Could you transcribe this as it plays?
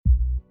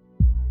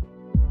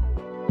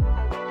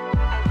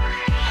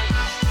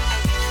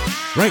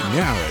Right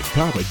now at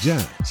Papa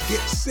John's,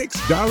 get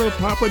 $6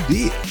 Papa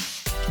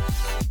deals.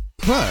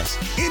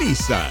 Plus, any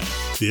side,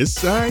 this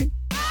side,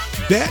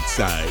 that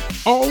side,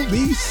 all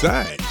these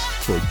sides,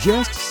 for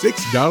just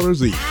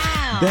 $6 each.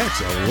 Wow. That's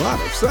a lot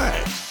of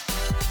sides.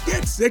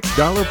 Get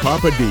 $6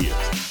 Papa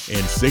deals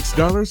and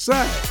 $6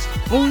 sides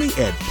only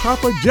at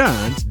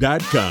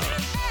papajohns.com.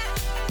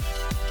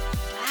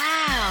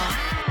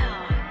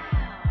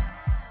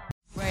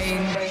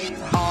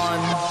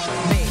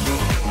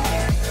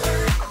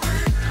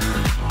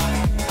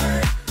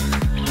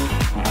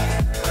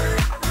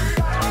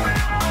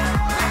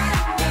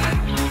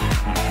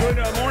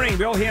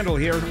 Bill Handel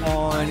here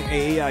on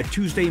a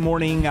Tuesday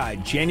morning,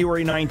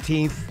 January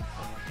 19th.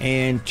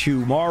 And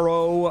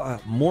tomorrow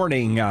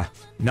morning,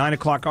 9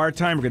 o'clock our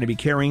time, we're going to be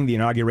carrying the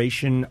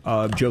inauguration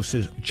of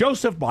Joseph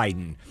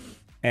Biden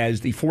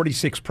as the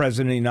 46th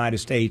president of the United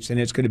States. And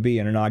it's going to be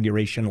an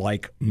inauguration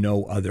like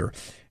no other.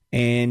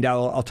 And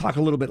I'll talk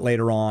a little bit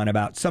later on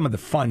about some of the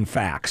fun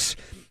facts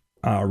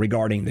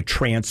regarding the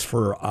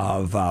transfer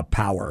of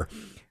power.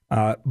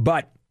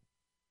 But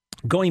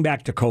going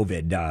back to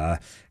COVID,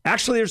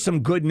 actually, there's some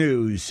good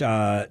news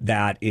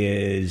that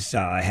is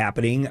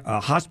happening.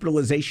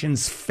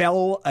 Hospitalizations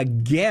fell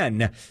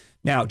again.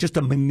 Now, just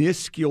a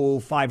minuscule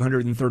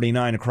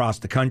 539 across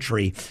the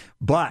country,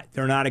 but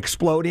they're not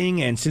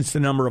exploding. And since the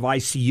number of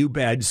ICU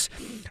beds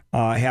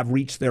have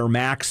reached their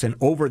max and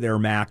over their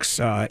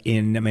max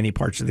in many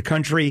parts of the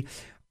country,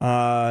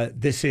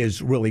 this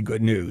is really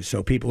good news.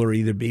 So people are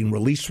either being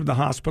released from the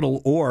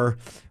hospital or,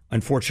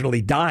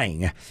 unfortunately,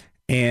 dying.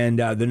 And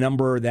the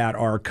number that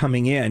are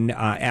coming in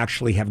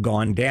actually have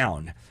gone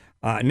down.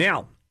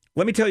 Now,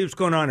 let me tell you what's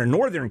going on in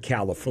Northern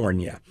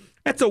California.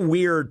 That's a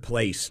weird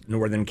place,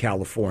 Northern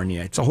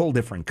California. It's a whole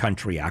different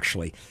country,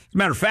 actually. As a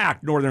matter of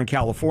fact, Northern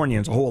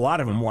Californians, a whole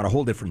lot of them want a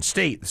whole different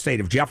state, the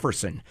state of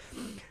Jefferson.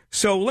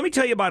 So let me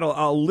tell you about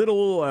a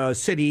little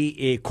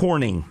city,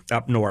 Corning,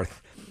 up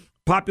north.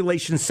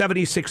 Population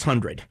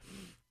 7,600.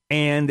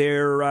 And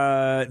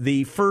they're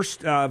the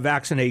first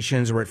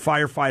vaccinations were at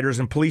firefighters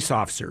and police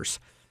officers.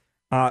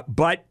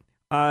 But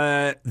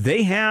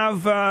they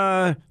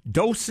have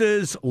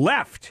doses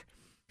left.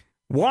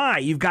 Why?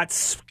 You've got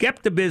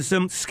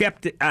skepticism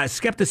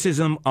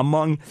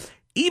among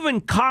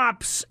even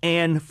cops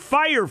and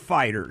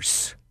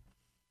firefighters.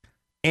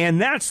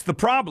 And that's the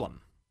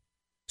problem.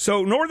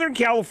 So Northern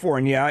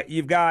California,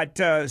 you've got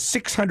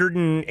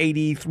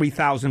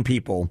 683,000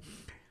 people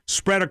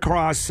spread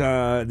across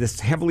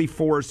this heavily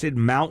forested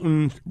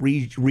mountain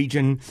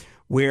region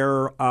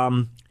where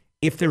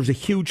if there's a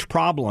huge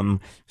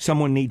problem,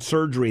 someone needs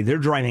surgery, they're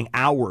driving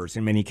hours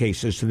in many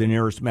cases to the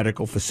nearest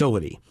medical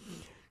facility.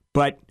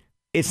 But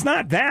it's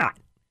not that.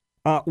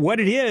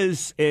 What it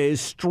is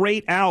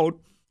straight out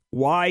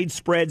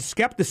widespread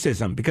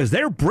skepticism because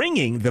they're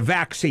bringing the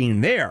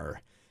vaccine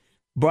there.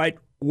 But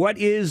what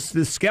is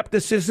the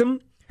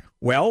skepticism?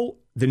 Well,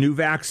 the new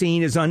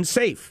vaccine is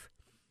unsafe.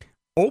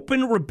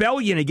 Open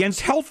rebellion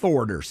against health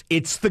orders.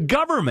 It's the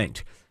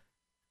government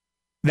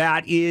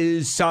that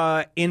is,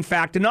 in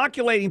fact,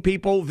 inoculating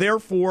people.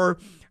 Therefore,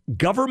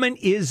 government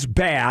is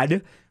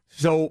bad.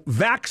 So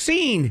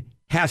vaccine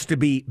has to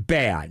be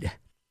bad.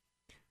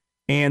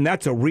 And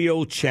that's a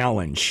real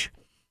challenge.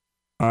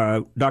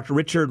 Dr.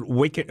 Richard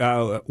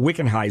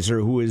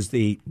Wickenheiser, who is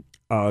the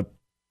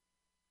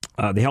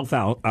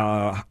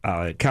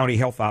county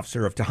health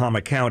officer of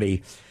Tehama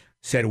County,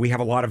 said we have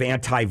a lot of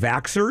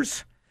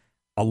anti-vaxxers,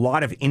 a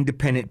lot of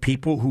independent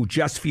people who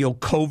just feel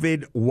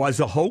COVID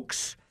was a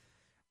hoax.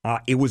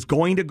 It was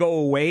going to go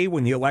away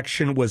when the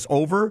election was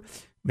over.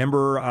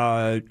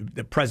 Remember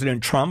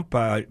President Trump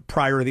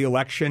prior to the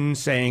election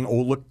saying,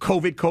 oh, look,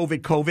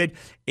 COVID.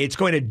 It's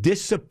going to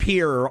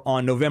disappear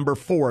on November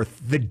 4th,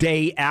 the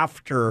day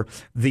after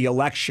the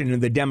election,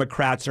 and the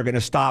Democrats are going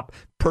to stop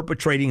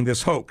perpetrating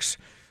this hoax.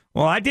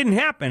 Well, that didn't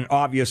happen,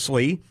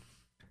 obviously.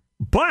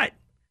 But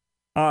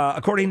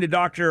according to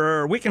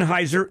Dr.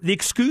 Wickenheiser, the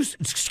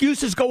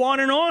excuses go on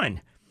and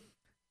on.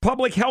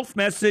 Public health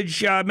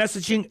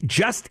messaging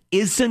just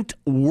isn't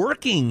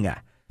working.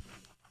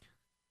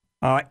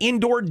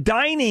 Indoor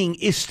dining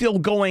is still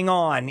going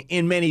on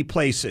in many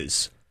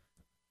places.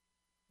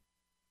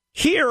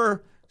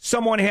 Here,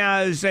 someone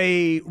has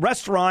a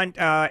restaurant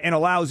and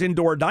allows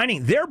indoor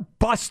dining. They're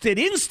busted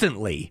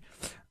instantly.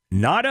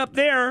 Not up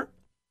there.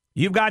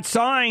 You've got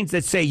signs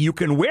that say you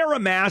can wear a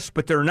mask,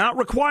 but they're not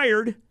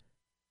required.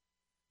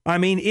 I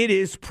mean, it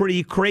is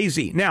pretty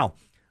crazy. Now,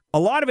 a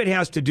lot of it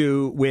has to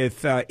do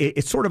with,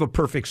 it's sort of a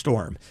perfect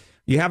storm.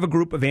 You have a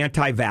group of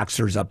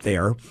anti-vaxxers up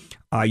there.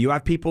 You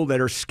have people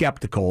that are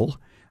skeptical.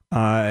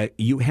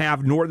 You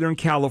have Northern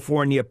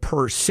California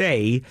per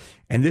se,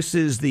 and this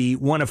is the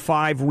one of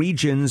 5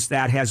 regions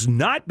that has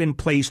not been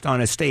placed on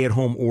a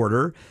stay-at-home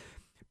order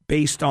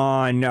based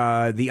on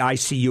the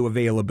ICU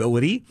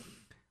availability.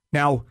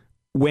 Now,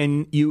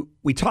 when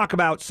we talk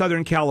about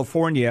Southern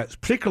California,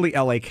 particularly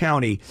LA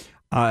County,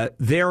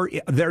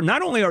 there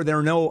not only are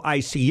there no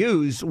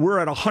ICUs, we're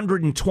at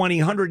 120,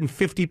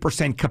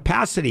 150%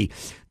 capacity.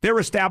 They're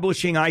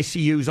establishing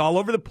ICUs all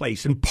over the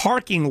place in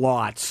parking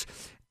lots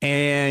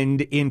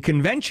And in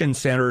convention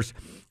centers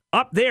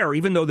up there,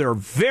 even though there are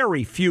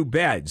very few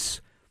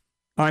beds,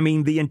 I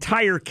mean, the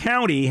entire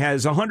county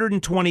has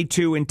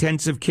 122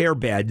 intensive care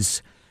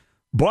beds,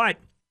 but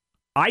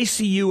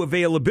ICU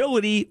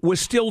availability was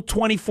still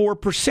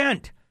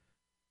 24%.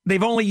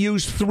 They've only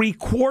used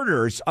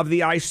 3/4 of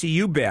the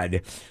ICU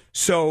bed.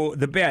 So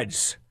the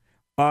beds.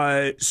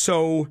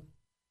 So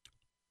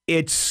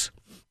it's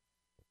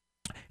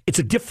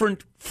a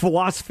different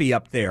philosophy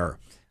up there.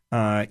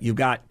 You've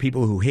got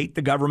people who hate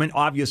the government,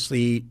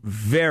 obviously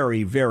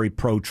very, very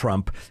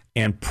pro-Trump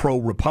and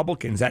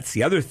pro-Republicans. That's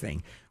the other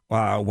thing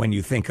when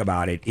you think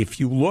about it. If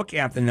you look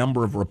at the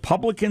number of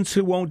Republicans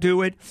who won't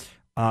do it,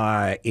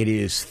 it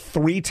is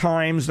 3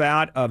 times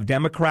that of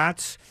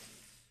Democrats.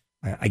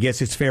 I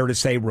guess it's fair to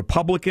say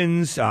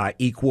Republicans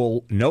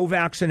equal no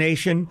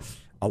vaccination.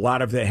 A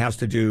lot of that has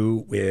to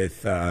do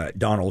with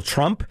Donald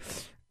Trump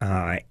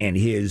and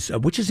his,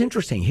 which is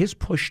interesting, his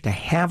push to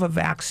have a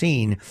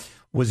vaccine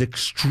was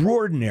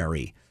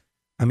extraordinary.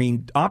 I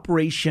mean,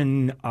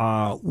 Operation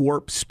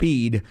Warp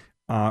Speed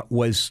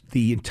was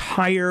the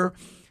entire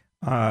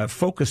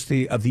focus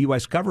of the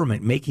U.S.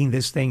 government making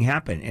this thing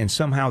happen, and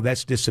somehow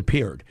that's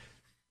disappeared.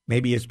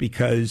 Maybe it's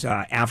because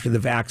after the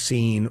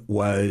vaccine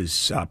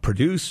was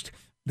produced,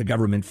 the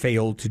government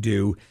failed to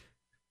do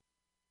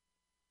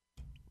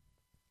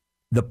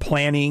the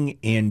planning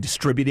and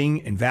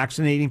distributing and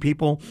vaccinating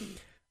people.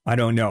 I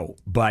don't know,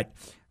 but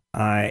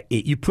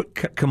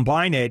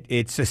combine it.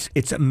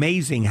 It's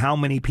amazing how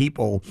many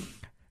people,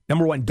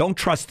 number one, don't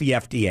trust the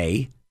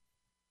FDA,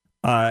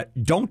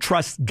 don't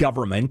trust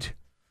government,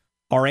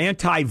 are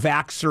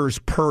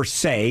anti-vaxxers per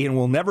se, and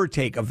will never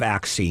take a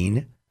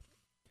vaccine.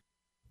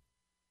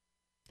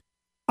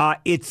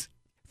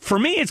 For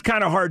me, it's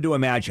kind of hard to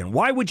imagine.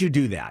 Why would you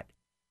do that?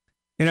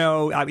 You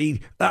know, I mean,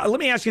 let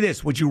me ask you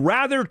this. Would you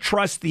rather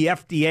trust the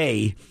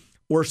FDA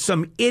or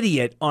some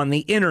idiot on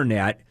the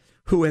internet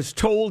who has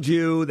told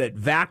you that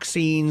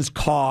vaccines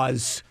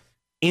cause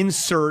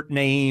insert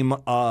name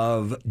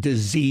of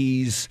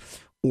disease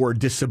or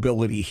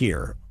disability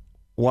here?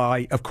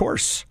 Why, of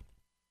course,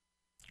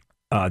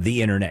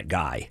 the internet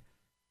guy.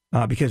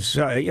 Because,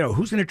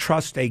 who's going to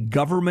trust a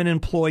government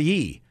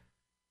employee?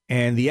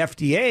 And the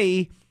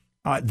FDA,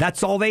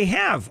 that's all they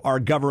have are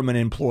government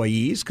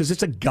employees because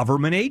it's a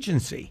government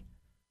agency.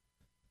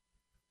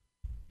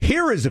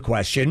 Here is a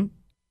question.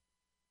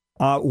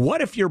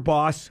 What if your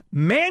boss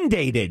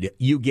mandated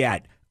you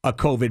get a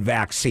COVID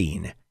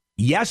vaccine?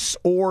 Yes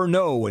or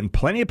no? And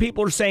plenty of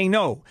people are saying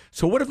no.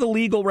 So what are the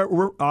legal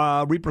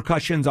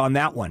repercussions on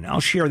that one?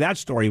 I'll share that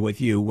story with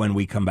you when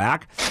we come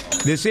back.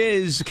 This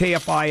is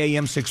KFI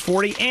AM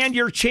 640 and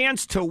your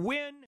chance to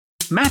win.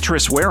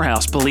 Mattress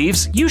Warehouse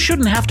believes you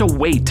shouldn't have to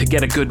wait to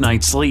get a good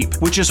night's sleep,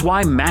 which is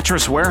why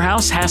Mattress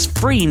Warehouse has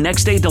free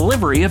next-day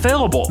delivery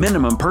available.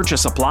 Minimum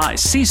purchase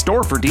applies. See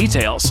store for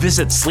details.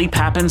 Visit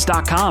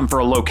sleephappens.com for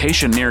a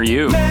location near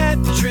you.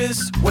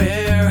 Mattress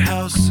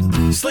Warehouse,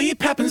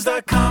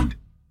 sleephappens.com.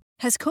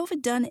 Has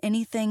COVID done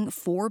anything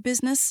for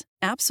business?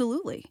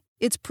 Absolutely.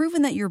 It's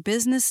proven that your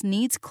business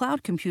needs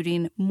cloud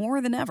computing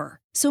more than ever.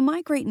 So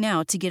migrate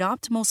now to get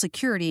optimal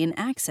security and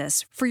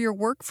access for your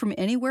work from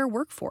anywhere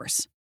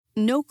workforce.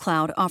 No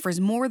cloud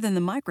offers more than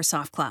the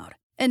Microsoft Cloud,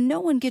 and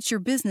no one gets your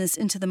business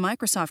into the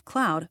Microsoft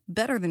Cloud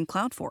better than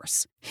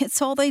Cloudforce.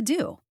 It's all they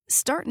do.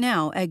 Start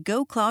now at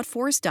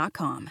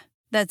gocloudforce.com.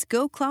 That's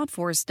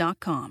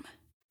gocloudforce.com.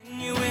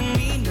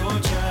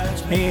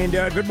 And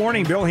good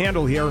morning, Bill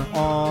Handel here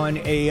on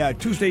a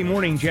Tuesday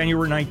morning,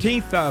 January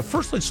 19th.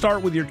 First, let's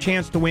start with your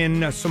chance to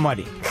win some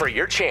money. For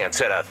your chance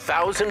at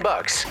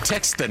 $1,000,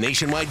 text the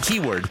nationwide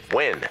keyword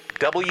WIN,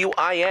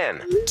 WIN,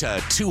 to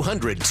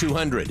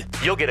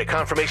 200-200. You'll get a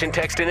confirmation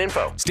text and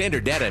info.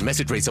 Standard data and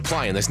message rates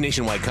apply in this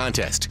nationwide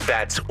contest.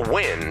 That's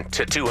WIN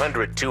to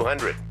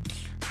 200-200.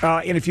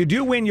 And if you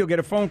do win, you'll get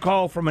a phone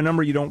call from a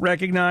number you don't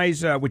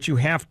recognize, which you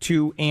have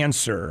to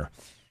answer.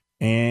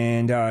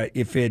 And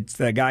if it's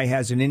the guy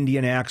has an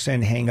Indian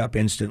accent, hang up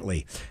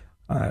instantly.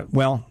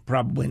 Well,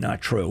 probably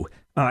not true.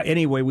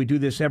 Anyway, we do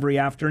this every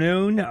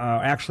afternoon,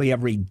 actually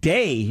every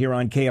day here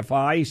on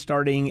KFI,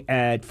 starting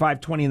at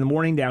 5:20 in the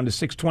morning down to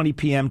 6:20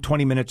 p.m.,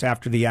 20 minutes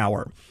after the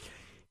hour.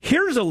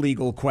 Here's a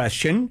legal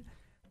question,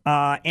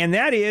 and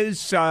that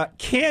is,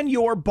 can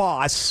your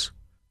boss,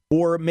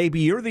 or maybe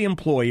you're the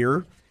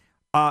employer,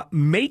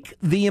 make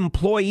the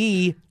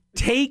employee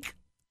take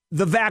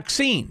the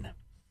vaccine?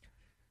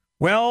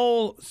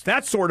 Well,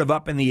 that's sort of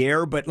up in the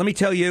air, but let me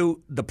tell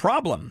you the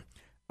problem.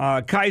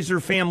 Kaiser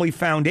Family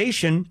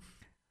Foundation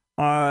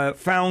found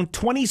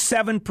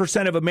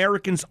 27% of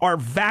Americans are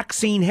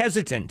vaccine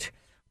hesitant,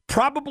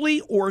 probably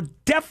or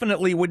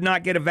definitely would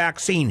not get a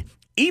vaccine,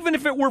 even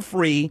if it were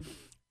free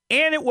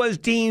and it was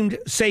deemed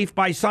safe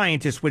by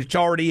scientists, which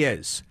already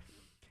is.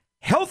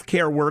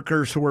 Healthcare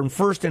workers who are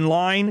first in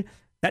line,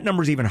 that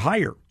number's even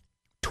higher,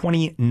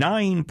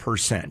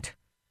 29%.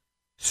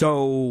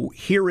 So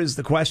here is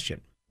the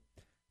question.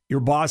 Your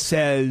boss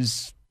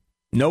says,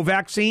 no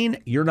vaccine,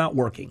 you're not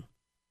working.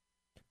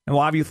 And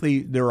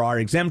obviously, there are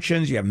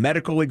exemptions. You have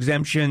medical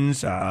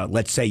exemptions.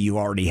 Let's say you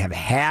already have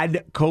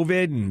had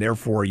COVID and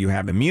therefore you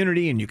have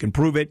immunity and you can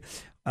prove it.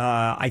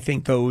 I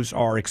think those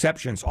are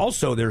exceptions.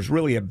 Also, there's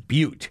really a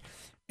butte,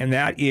 and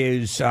that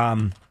is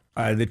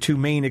the two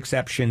main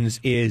exceptions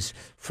is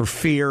for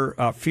fear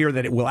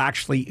that it will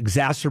actually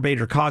exacerbate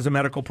or cause a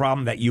medical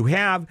problem that you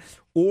have,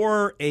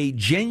 or a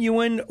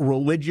genuine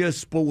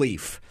religious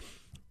belief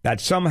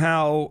that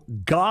somehow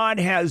God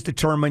has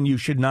determined you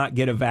should not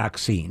get a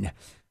vaccine,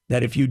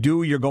 that if you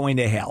do, you're going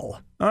to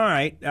hell. All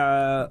right,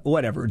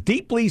 whatever.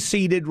 Deeply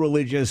seated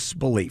religious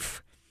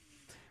belief.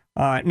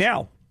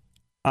 Now,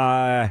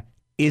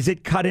 is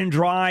it cut and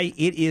dry?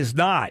 It is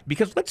not.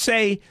 Because let's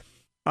say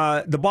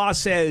the boss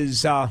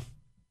says,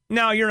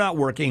 no, you're not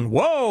working.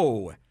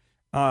 Whoa,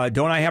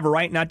 don't I have a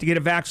right not to get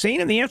a vaccine?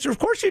 And the answer, of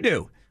course you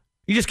do.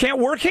 You just can't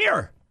work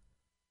here.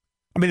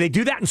 I mean, they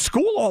do that in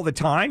school all the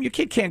time. Your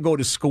kid can't go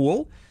to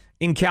school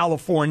in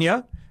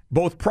California,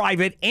 both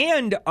private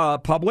and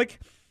public,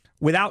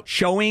 without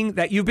showing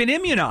that you've been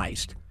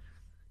immunized.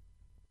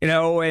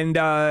 And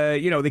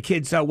the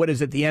kids, what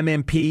is it, the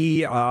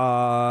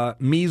MMP,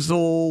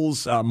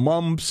 measles,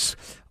 mumps,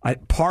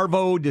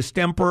 parvo,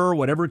 distemper,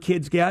 whatever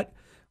kids get,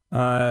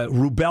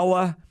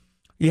 rubella.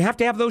 You have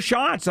to have those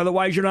shots,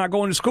 otherwise you're not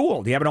going to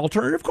school. Do you have an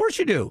alternative? Of course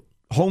you do.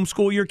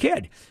 Homeschool your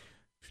kid.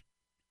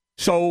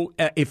 So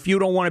if you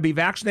don't want to be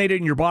vaccinated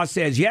and your boss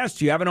says yes,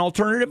 do you have an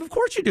alternative? Of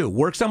course you do.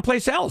 Work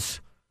someplace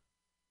else.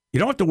 You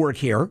don't have to work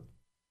here.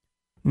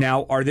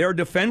 Now, are there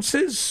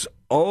defenses?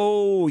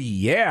 Oh,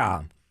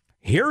 yeah.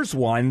 Here's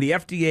one. The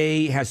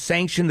FDA has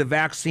sanctioned the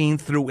vaccine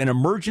through an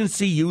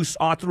emergency use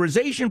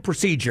authorization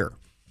procedure.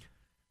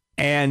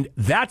 And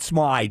that's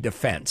my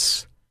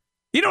defense.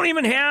 You don't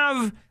even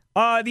have,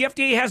 the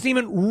FDA hasn't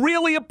even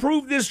really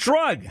approved this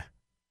drug.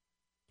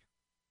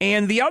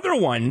 And the other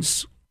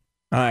ones,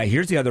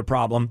 here's the other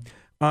problem.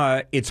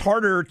 It's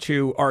harder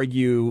to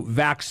argue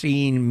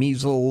vaccine,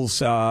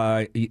 measles,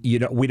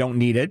 we don't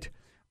need it.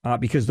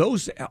 Because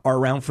those are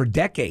around for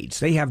decades.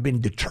 They have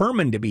been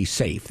determined to be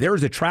safe. There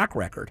is a track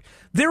record.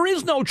 There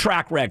is no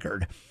track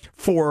record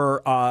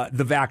for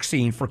the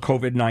vaccine for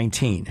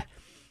COVID-19.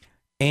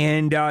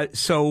 And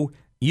so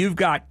you've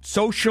got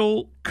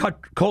social,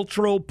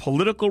 cultural,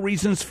 political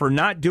reasons for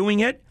not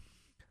doing it.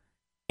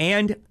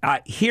 And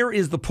here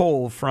is the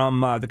poll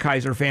from the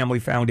Kaiser Family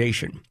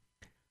Foundation.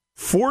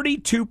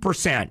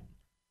 42%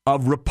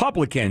 of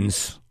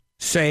Republicans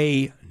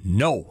say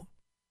no.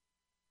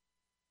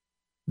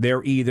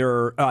 They're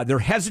either they're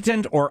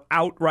hesitant or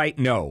outright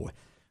no,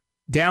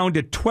 down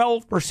to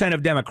 12%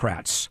 of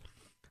Democrats.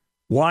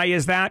 Why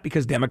is that?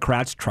 Because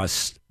Democrats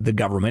trust the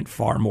government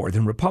far more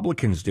than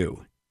Republicans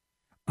do.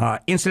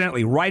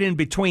 Incidentally, right in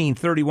between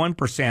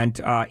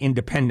 31%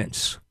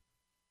 independents.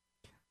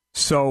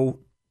 So,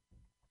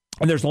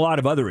 and there's a lot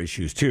of other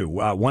issues too.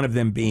 One of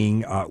them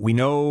being we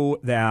know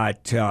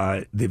that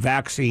the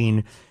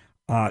vaccine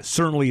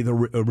certainly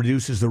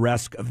reduces the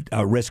risk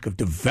of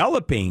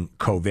developing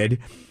COVID.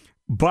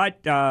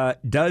 But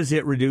does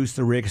it reduce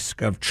the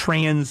risk of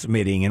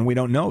transmitting? And we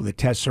don't know. The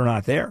tests are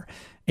not there.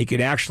 You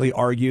could actually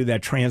argue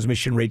that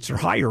transmission rates are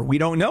higher. We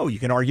don't know. You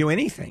can argue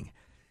anything.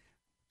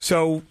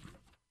 So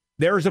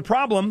there's a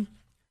problem.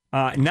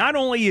 Not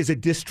only is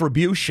it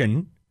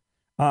distribution,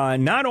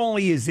 not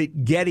only is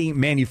it getting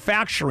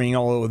manufacturing,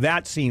 although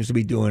that seems to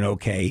be doing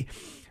okay,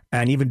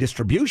 and even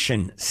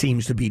distribution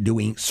seems to be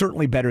doing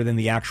certainly better than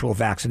the actual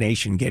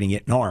vaccination, getting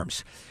it in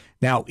arms.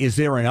 Now, is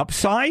there an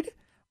upside?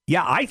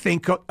 Yeah, I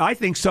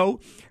think so,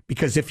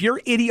 because if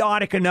you're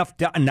idiotic enough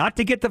not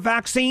to get the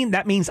vaccine,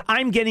 that means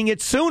I'm getting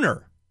it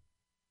sooner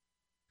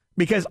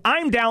because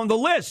I'm down the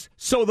list.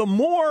 So the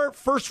more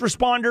first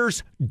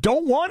responders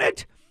don't want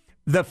it,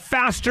 the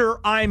faster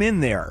I'm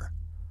in there.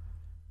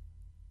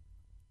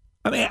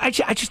 I mean, I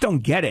just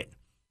don't get it.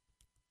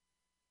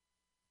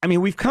 I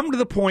mean, we've come to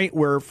the point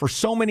where for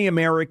so many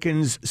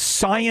Americans,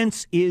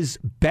 science is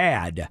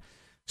bad.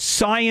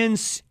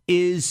 Science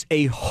is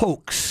a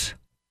hoax.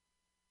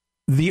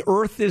 The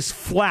earth is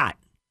flat.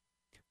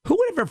 Who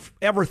would have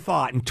ever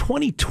thought in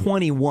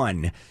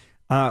 2021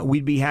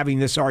 we'd be having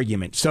this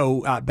argument?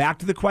 So back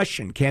to the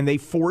question, can they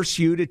force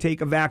you to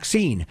take a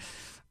vaccine?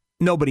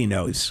 Nobody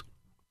knows.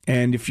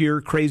 And if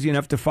you're crazy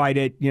enough to fight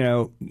it,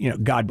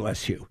 God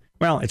bless you.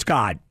 Well, it's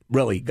God.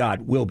 Really,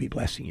 God will be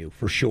blessing you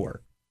for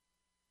sure.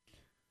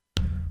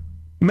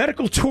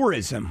 Medical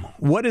tourism,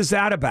 what is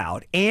that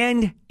about?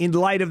 And in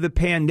light of the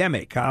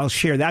pandemic, I'll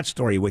share that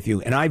story with you.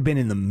 And I've been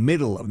in the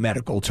middle of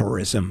medical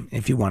tourism,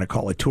 if you want to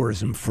call it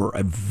tourism, for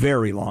a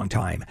very long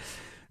time.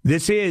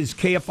 This is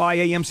KFI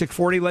AM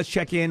 640. Let's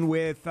check in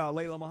with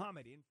Layla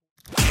Muhammad.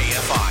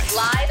 KFI.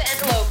 Live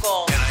and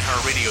local. And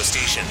iHeart radio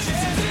station.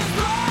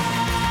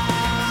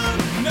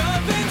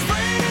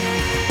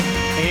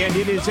 And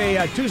it is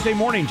a Tuesday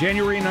morning,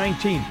 January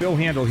 19th. Bill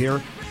Handel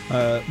here.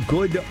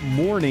 Good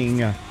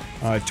morning.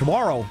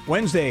 Tomorrow,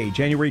 Wednesday,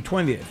 January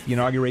 20th, the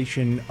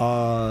inauguration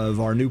of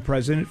our new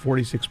president,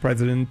 46th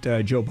President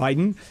Joe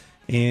Biden.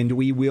 And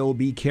we will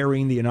be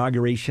carrying the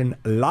inauguration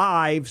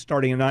live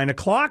starting at 9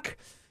 o'clock.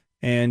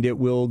 and it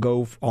will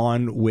go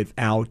on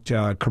without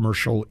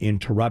commercial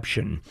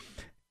interruption.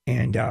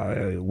 And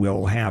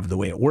we'll have, the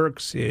way it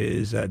works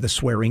is the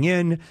swearing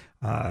in,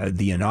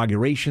 the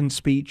inauguration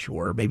speech,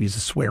 or maybe it's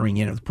the swearing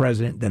in of the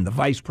president, then the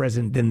vice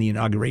president, then the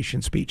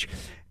inauguration speech.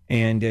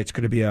 And it's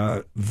going to be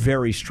a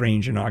very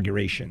strange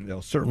inauguration.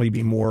 There'll certainly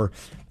be more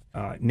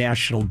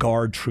National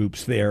Guard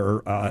troops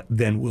there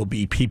than will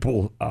be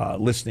people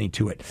listening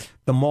to it.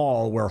 The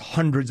mall, where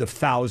hundreds of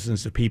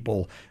thousands of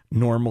people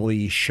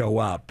normally show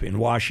up in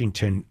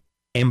Washington,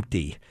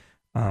 empty.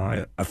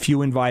 A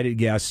few invited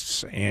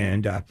guests,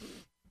 and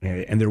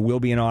there will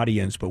be an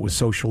audience, but with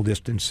social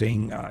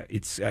distancing,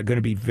 it's going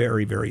to be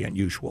very, very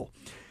unusual.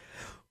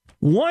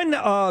 One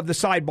of the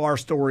sidebar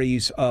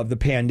stories of the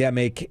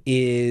pandemic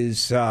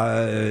is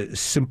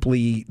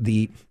simply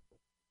the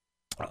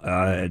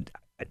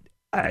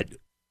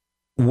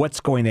what's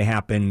going to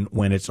happen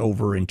when it's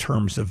over in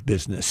terms of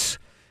business.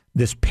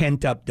 This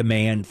pent-up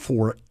demand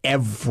for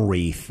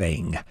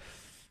everything.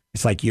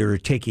 It's like you're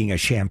taking a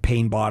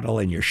champagne bottle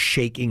and you're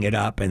shaking it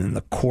up, and then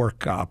the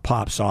cork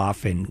pops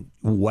off, and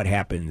what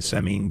happens?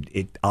 I mean,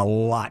 a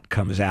lot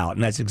comes out,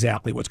 and that's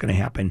exactly what's going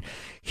to happen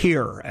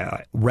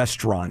here.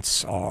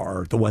 Restaurants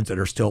are the ones that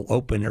are still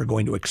open are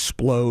going to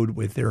explode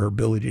with their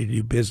ability to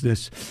do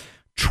business.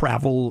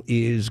 Travel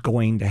is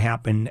going to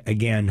happen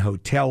again.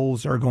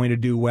 Hotels are going to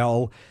do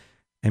well.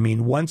 I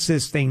mean, once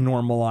this thing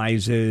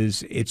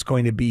normalizes, it's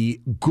going to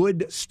be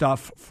good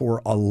stuff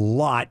for a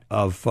lot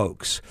of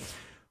folks.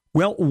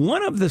 Well,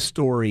 one of the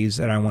stories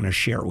that I want to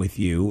share with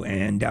you,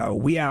 and I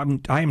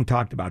haven't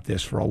talked about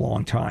this for a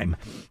long time,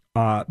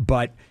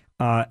 but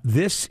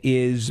this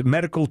is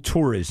medical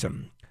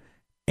tourism.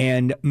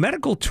 And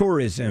medical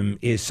tourism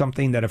is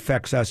something that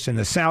affects us in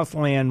the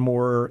Southland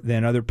more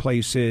than other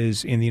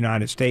places in the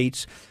United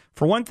States.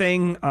 For one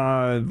thing,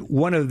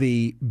 one of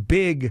the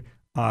big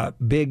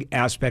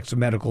aspects of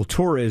medical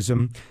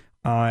tourism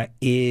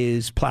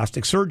is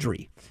plastic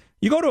surgery.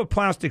 You go to a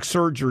plastic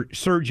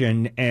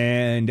surgeon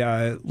and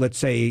let's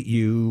say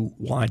you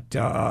want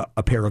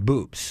a pair of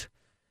boobs.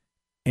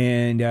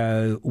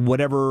 And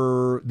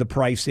whatever the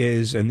price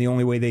is, and the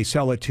only way they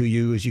sell it to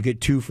you is you get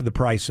two for the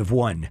price of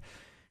one.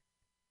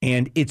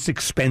 And it's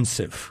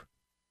expensive.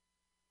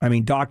 I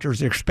mean,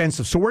 doctors are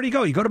expensive. So where do you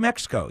go? You go to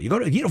Mexico. You go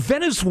to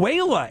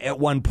Venezuela at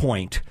one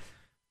point.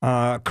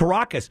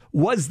 Caracas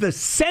was the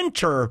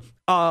center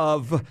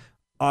of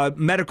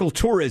medical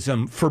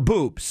tourism for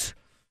boobs.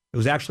 It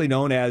was actually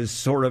known as,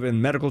 sort of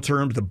in medical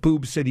terms, the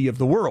boob city of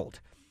the world.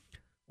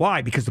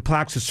 Why? Because the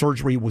plastic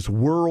surgery was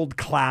world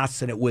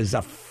class, and it was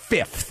a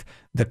fifth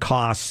the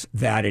cost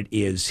that it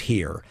is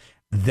here.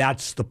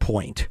 That's the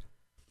point.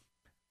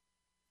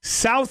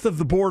 South of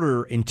the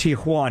border in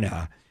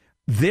Tijuana,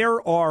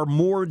 there are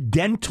more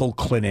dental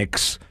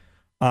clinics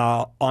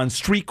on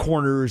street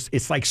corners.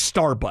 It's like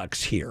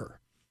Starbucks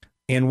here.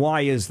 And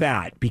why is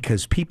that?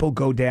 Because people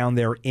go down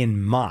there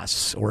en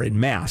masse,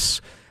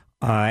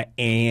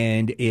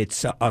 and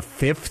it's a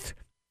fifth,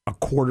 a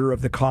quarter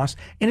of the cost.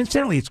 And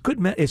incidentally, it's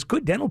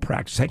good dental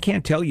practice. I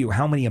can't tell you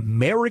how many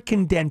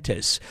American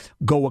dentists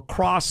go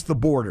across the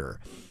border.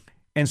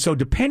 And so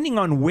depending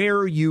on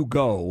where you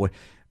go,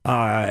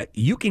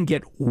 you can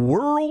get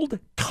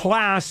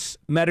world-class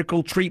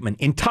medical treatment.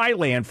 In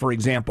Thailand, for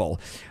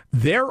example,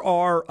 there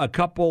are a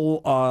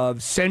couple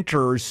of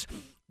centers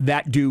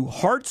that do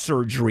heart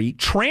surgery,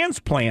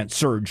 transplant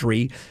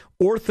surgery,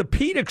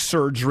 orthopedic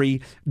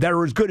surgery that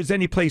are as good as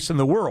any place in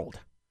the world.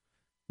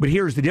 But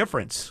here's the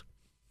difference.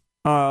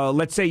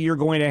 Let's say you're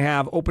going to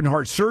have open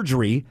heart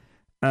surgery,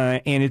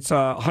 and it's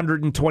a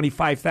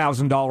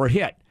 $125,000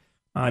 hit.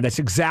 That's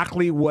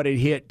exactly what it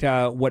hit,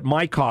 what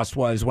my cost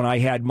was when I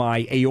had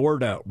my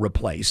aorta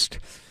replaced.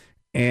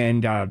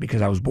 And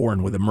because I was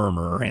born with a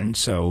murmur, and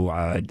so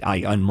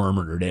I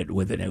unmurmured it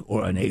with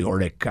an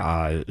aortic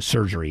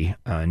surgery,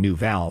 new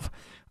valve.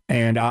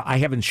 And I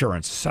have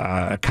insurance,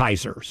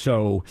 Kaiser.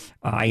 So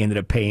I ended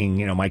up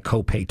paying, my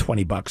copay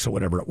 $20 or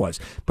whatever it was.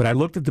 But I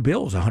looked at the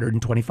bill, it was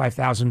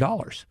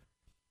 $125,000.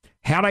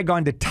 Had I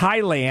gone to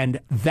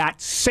Thailand,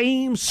 that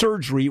same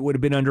surgery would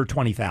have been under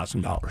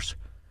 $20,000.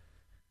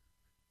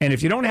 And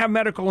if you don't have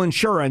medical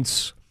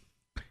insurance,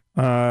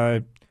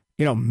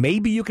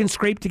 maybe you can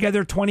scrape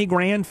together 20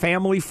 grand,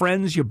 family,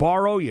 friends, you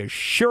borrow. You're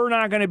sure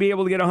not going to be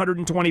able to get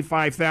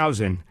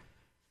 125,000.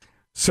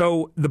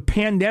 So the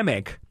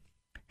pandemic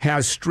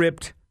has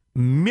stripped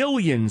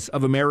millions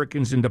of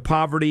Americans into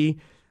poverty.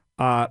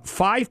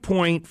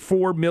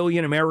 5.4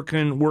 million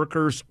American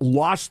workers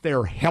lost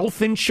their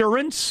health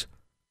insurance.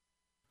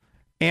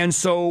 And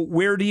so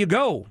where do you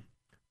go?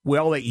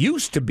 Well, it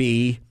used to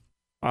be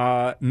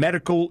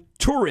medical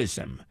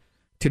tourism.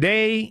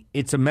 Today,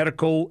 it's a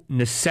medical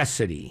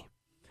necessity.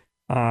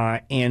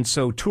 And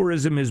so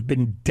tourism has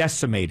been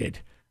decimated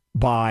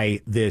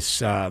by this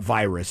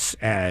virus,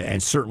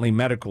 and certainly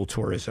medical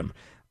tourism.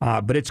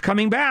 But it's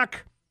coming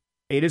back.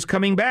 It is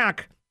coming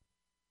back.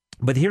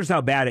 But here's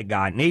how bad it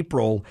got. In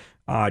April,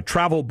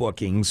 travel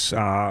bookings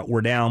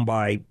were down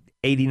by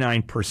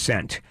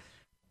 89%.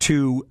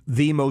 to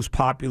the most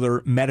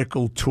popular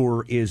medical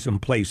tourism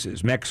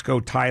places: Mexico,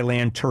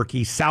 Thailand,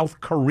 Turkey, South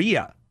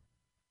Korea.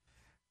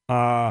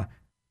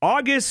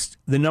 August,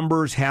 the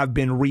numbers have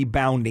been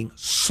rebounding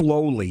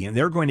slowly, and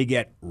they're going to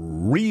get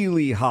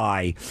really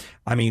high.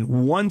 I mean,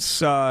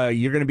 once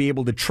you're going to be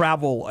able to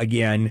travel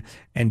again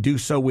and do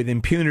so with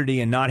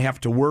impunity and not have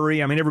to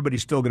worry. I mean,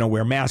 everybody's still going to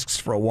wear masks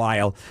for a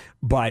while,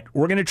 but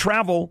we're going to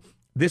travel.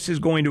 This is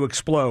going to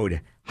explode.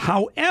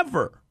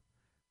 However,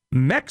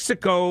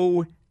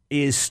 Mexico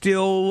is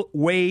still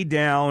way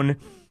down,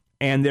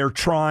 and they're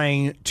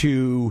trying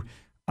to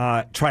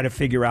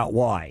figure out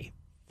why.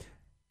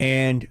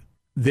 And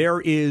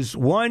there is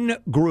one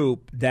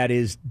group that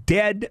is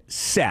dead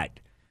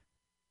set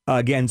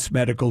against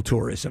medical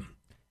tourism,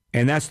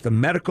 and that's the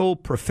medical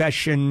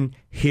profession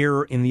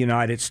here in the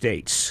United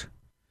States.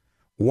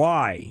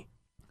 Why?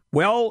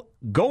 Well,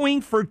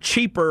 going for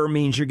cheaper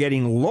means you're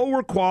getting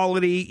lower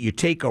quality. You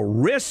take a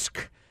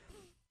risk.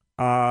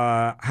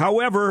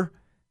 However,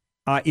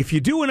 if you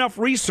do enough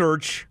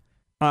research,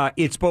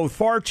 it's both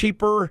far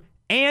cheaper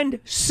and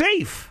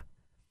safe.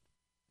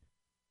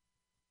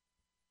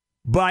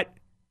 But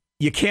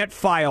you can't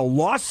file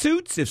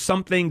lawsuits if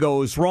something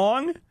goes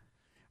wrong.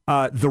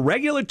 The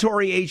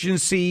regulatory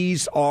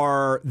agencies,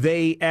 are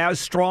they as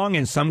strong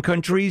in some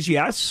countries?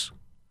 Yes.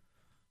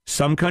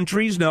 Some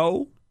countries,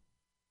 no.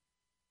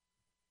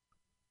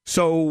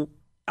 So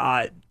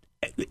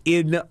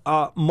in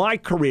my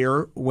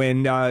career,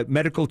 when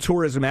medical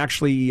tourism,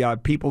 actually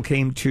people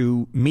came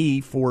to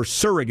me for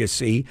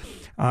surrogacy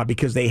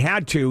because they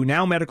had to.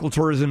 Now medical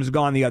tourism has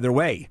gone the other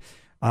way.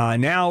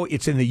 Now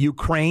it's in the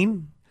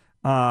Ukraine.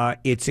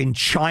 It's in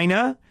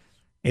China.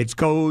 It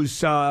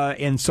goes,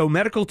 and so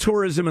medical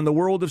tourism in the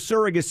world of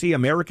surrogacy,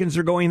 Americans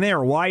are going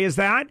there. Why is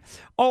that?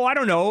 Oh, I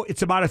don't know.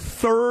 It's about a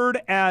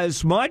third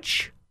as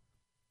much.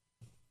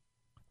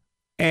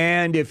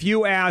 And if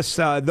you ask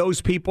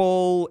those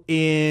people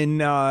in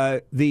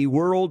the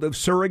world of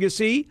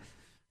surrogacy,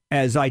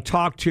 as I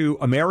talk to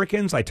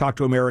Americans, I talk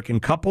to American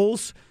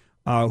couples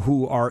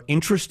who are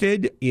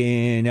interested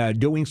in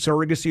doing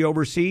surrogacy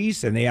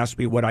overseas, and they ask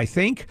me what I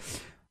think.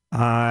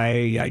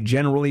 I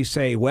generally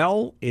say,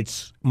 well,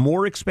 it's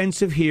more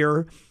expensive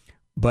here,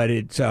 but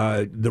it's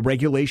the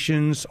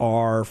regulations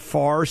are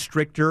far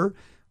stricter.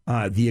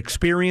 The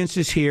experience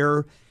is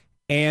here,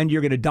 and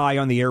you're going to die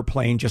on the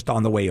airplane just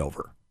on the way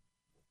over.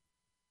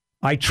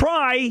 I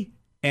try,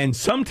 and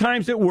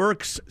sometimes it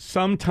works,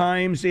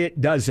 sometimes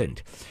it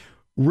doesn't.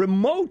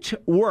 Remote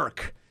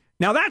work.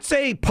 Now, that's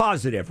a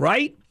positive,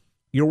 right?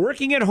 You're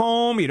working at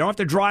home. You don't have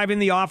to drive in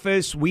the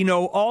office. We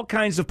know all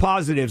kinds of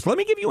positives. Let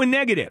me give you a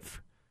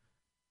negative.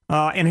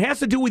 And it has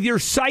to do with your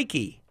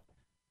psyche.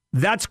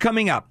 That's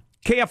coming up.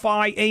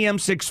 KFI AM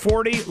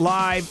 640,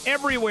 live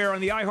everywhere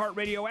on the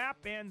iHeartRadio app,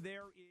 and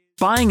there is...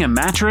 Buying a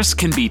mattress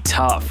can be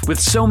tough. With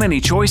so many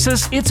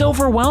choices, it's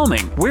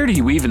overwhelming. Where do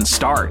you even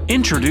start?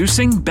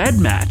 Introducing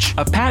BedMatch,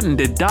 a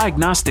patented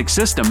diagnostic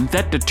system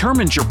that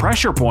determines your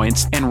pressure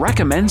points and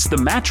recommends the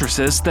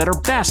mattresses that are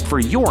best for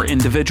your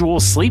individual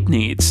sleep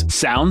needs.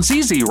 Sounds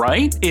easy,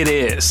 right? It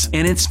is.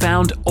 And it's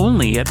found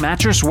only at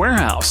Mattress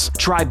Warehouse.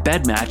 Try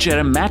BedMatch at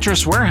a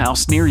Mattress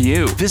Warehouse near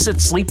you. Visit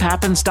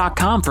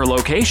sleephappens.com for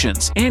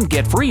locations and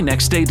get free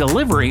next day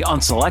delivery on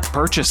select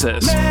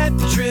purchases.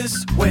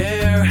 Mattress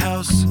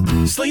Warehouse.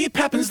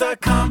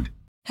 sleephappens.com.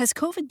 Has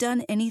COVID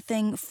done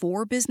anything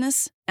for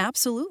business?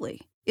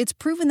 Absolutely. It's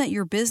proven that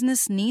your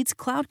business needs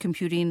cloud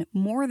computing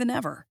more than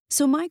ever.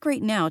 So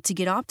migrate now to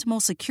get optimal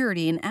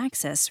security and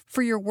access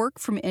for your work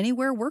from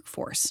anywhere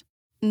workforce.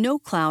 No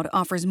cloud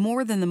offers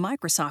more than the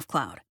Microsoft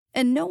Cloud.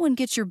 And no one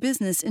gets your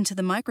business into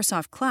the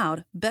Microsoft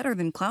Cloud better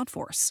than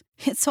CloudForce.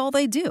 It's all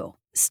they do.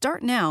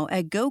 Start now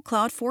at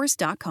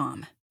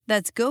gocloudforce.com.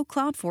 That's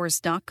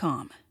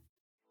gocloudforce.com.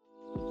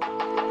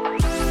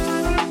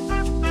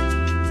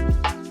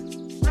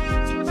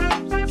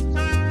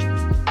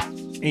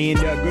 And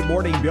good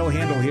morning, Bill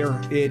Handel here.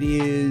 It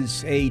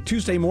is a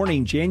Tuesday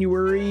morning,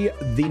 January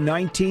the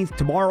 19th.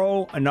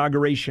 Tomorrow,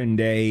 Inauguration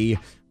Day.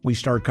 We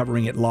start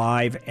covering it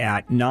live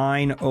at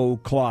 9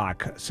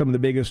 o'clock. Some of the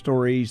biggest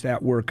stories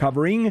that we're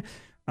covering.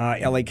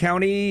 LA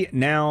County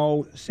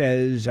now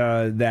says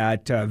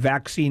that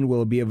vaccine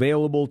will be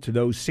available to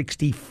those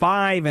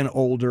 65 and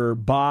older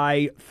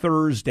by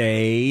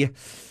Thursday.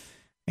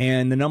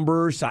 And the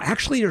numbers,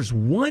 actually, there's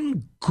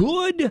one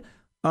good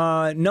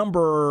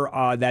number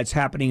that's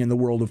happening in the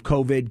world of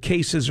COVID.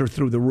 Cases are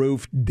through the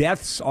roof.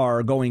 Deaths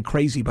are going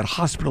crazy, but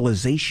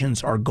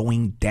hospitalizations are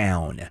going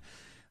down.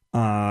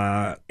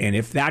 And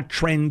if that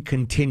trend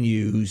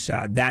continues,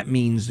 that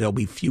means there'll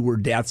be fewer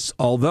deaths.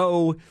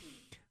 Although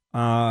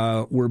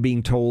we're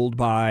being told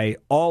by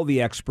all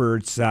the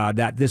experts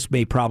that this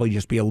may probably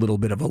just be a little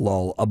bit of a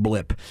lull, a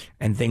blip,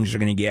 and things are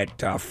going to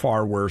get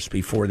far worse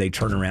before they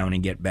turn around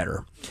and get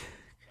better.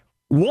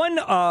 One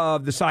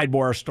of the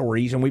sidebar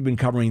stories, and we've been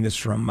covering this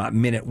from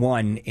minute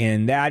one,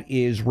 and that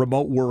is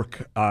remote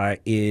work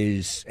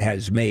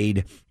has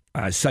made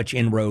such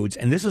inroads.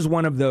 And this is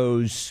one of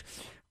those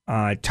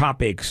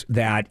topics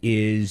that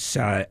is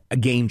a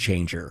game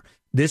changer.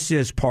 This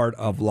is part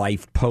of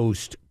life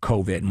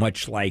post-COVID,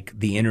 much like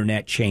the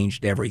internet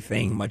changed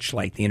everything, much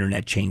like the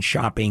internet changed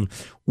shopping.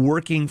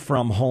 Working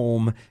from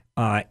home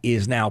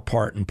is now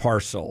part and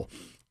parcel,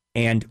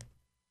 and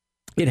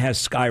it has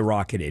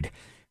skyrocketed.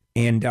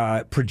 And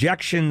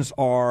projections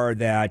are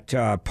that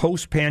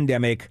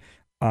post-pandemic,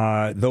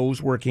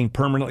 those working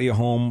permanently at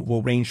home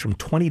will range from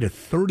 20 to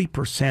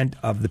 30%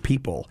 of the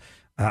people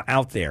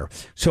out there.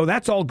 So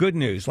that's all good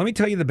news. Let me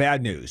tell you the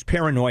bad news.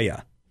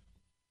 Paranoia.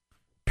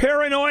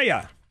 There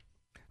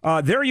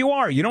you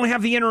are. You don't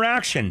have the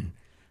interaction.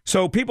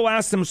 So people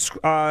ask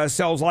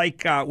themselves,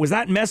 like, was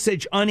that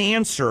message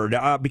unanswered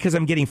because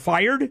I'm getting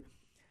fired?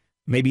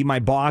 Maybe my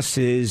boss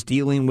is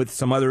dealing with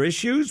some other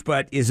issues,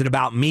 but is it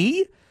about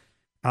me?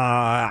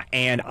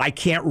 And I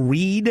can't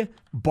read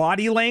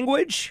body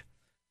language?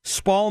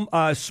 Small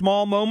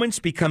moments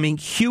becoming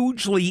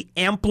hugely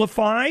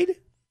amplified?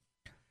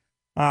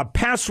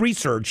 Past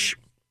research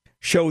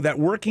show that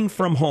working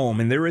from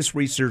home, and there is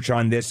research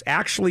on this,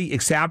 actually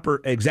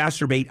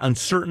exacerbate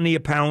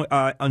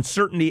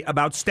uncertainty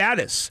about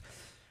status.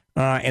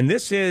 And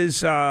this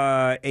is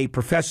a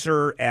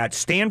professor at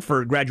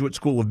Stanford Graduate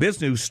School of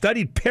Business who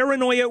studied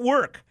paranoia at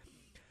work.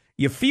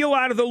 You feel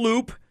out of the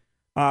loop.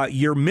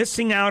 You're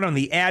missing out on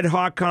the ad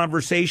hoc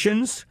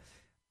conversations.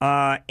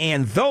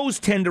 And those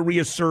tend to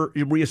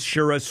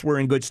reassure us we're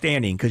in good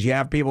standing because you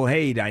have people,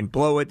 hey, I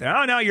blow it.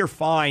 Oh, no, you're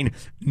fine.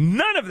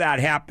 None of that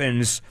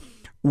happens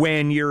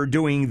when you're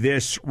doing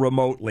this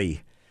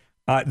remotely.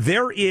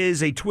 There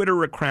is a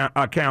Twitter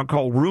account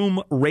called Room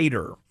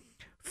Raider,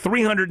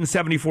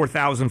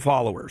 374,000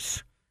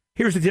 followers.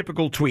 Here's a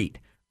typical tweet.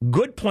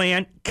 Good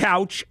plant,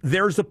 couch,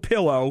 there's a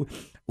pillow,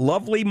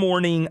 lovely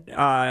morning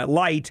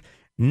light,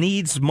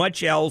 needs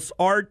much else,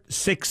 art,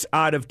 6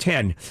 out of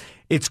 10.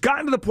 It's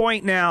gotten to the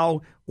point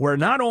now where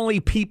not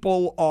only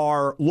people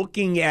are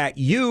looking at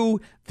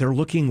you, they're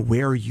looking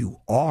where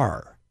you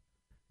are.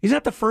 Isn't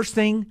that the first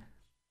thing?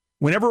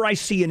 Whenever I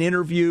see an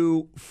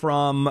interview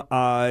from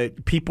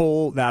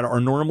people that are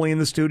normally in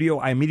the studio,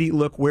 I immediately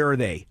look, where are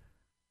they?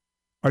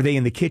 Are they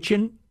in the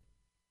kitchen?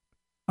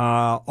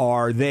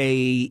 Are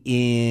they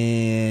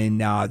in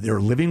their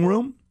living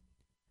room?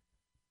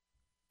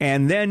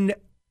 And then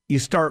you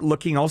start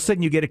looking, all of a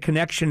sudden you get a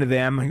connection to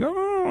them. And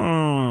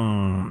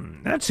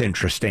go, that's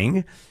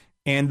interesting.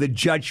 And the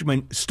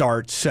judgment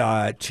starts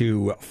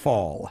to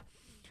fall.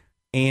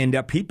 And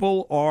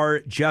people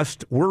are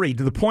just worried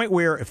to the point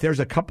where if there's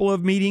a couple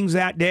of meetings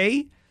that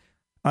day,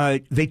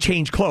 they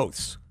change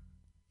clothes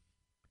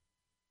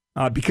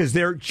because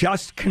they're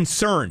just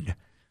concerned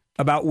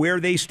about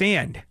where they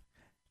stand.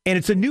 And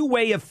it's a new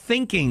way of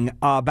thinking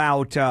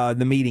about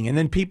the meeting. And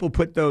then people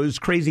put those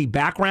crazy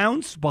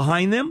backgrounds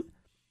behind them.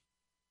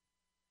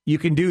 You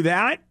can do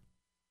that.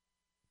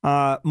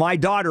 My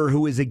daughter,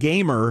 who is a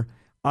gamer,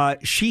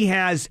 she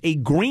has a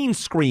green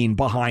screen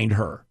behind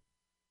her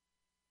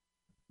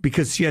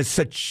because she has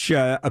such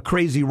a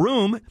crazy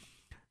room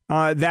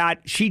that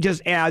she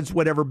just adds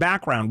whatever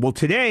background. Well,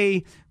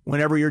 today,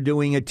 whenever you're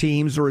doing a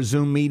Teams or a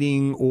Zoom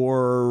meeting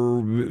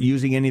or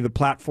using any of the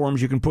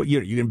platforms, you can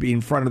be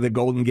in front of the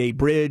Golden Gate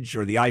Bridge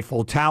or the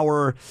Eiffel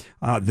Tower,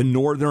 the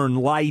Northern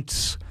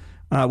Lights,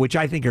 which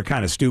I think are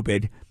kind of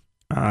stupid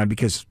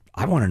because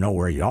I want to know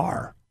where you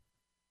are.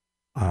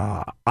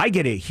 I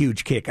get a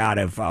huge kick out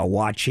of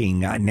watching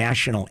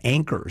national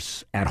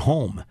anchors at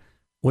home.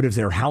 What is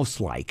their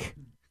house like?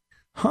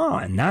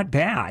 Not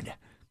bad.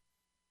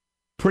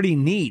 Pretty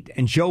neat.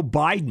 And Joe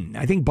Biden,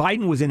 I think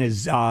Biden was in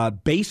his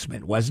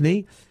basement, wasn't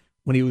he,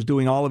 when he was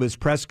doing all of his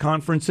press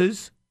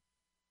conferences?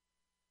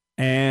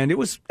 And it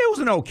was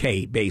an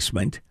okay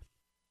basement.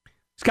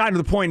 It's gotten to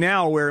the point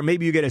now where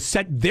maybe you get a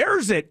set.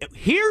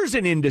 Here's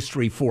an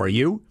industry for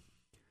you.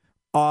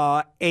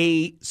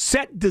 A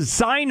set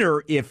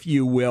designer, if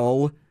you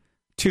will,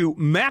 to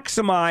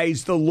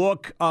maximize the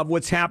look of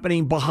what's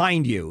happening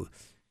behind you.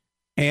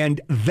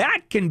 And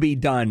that can be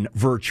done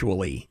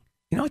virtually.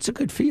 You know, it's a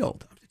good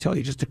field. I have to tell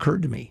you, it just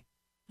occurred to me.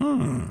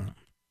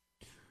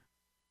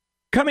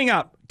 Coming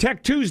up,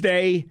 Tech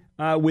Tuesday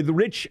with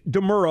Rich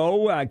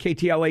DeMuro,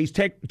 KTLA's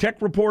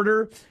tech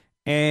reporter.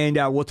 And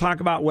we'll talk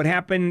about what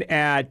happened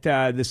at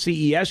the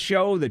CES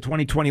show, the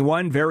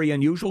 2021. Very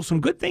unusual. Some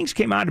good things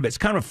came out of it. It's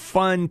kind of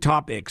fun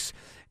topics.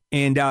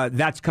 And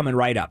that's coming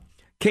right up.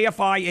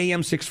 KFI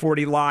AM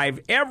 640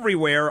 live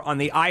everywhere on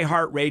the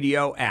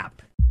iHeartRadio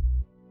app.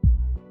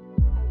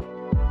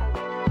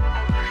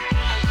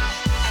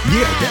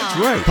 Yeah, that's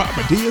right.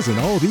 Papadillas and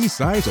all these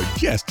sides are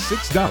just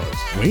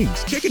 $6.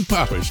 Wings, chicken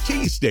poppers,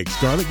 cheese sticks,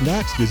 garlic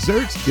knots,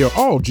 desserts, they're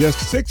all just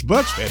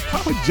 $6 at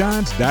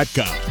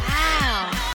papajohns.com.